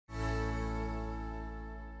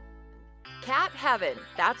Cat heaven.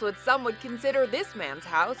 That's what some would consider this man's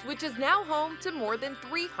house, which is now home to more than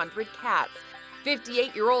 300 cats.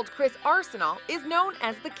 58-year-old Chris Arsenal is known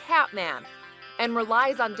as the Cat Man and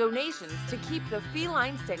relies on donations to keep the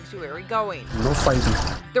feline sanctuary going. No fighting.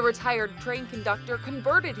 The retired train conductor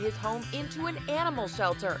converted his home into an animal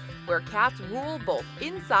shelter where cats rule both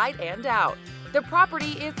inside and out. The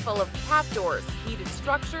property is full of cat doors, heated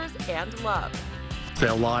structures, and love.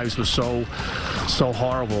 Their lives were so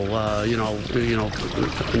horrible.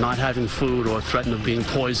 Not having food or threat of being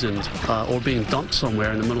poisoned or being dumped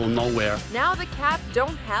somewhere in the middle of nowhere. Now the cats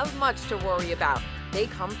don't have much to worry about. They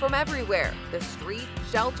come from everywhere: the street,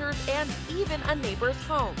 shelters, and even a neighbor's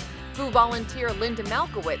home. Who volunteer Linda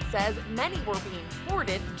Malkowitz says many were being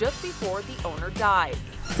hoarded just before the owner died.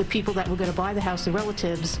 The people that were going to buy the house, the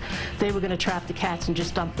relatives, they were going to trap the cats and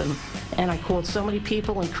just dump them. And I called so many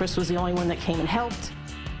people, and Chris was the only one that came and helped.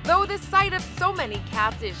 Though the sight of so many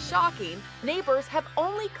cats is shocking, neighbors have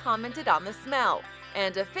only commented on the smell.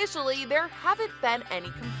 And officially, there haven't been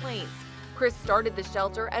any complaints. Chris started the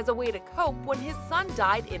shelter as a way to cope when his son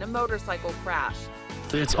died in a motorcycle crash.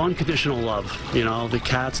 It's unconditional love. You know, the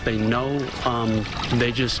cats, they know,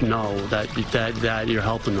 they just know that you're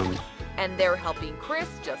helping them. And they're helping Chris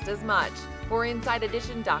just as much. For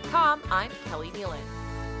InsideEdition.com, I'm Kelly Nealon.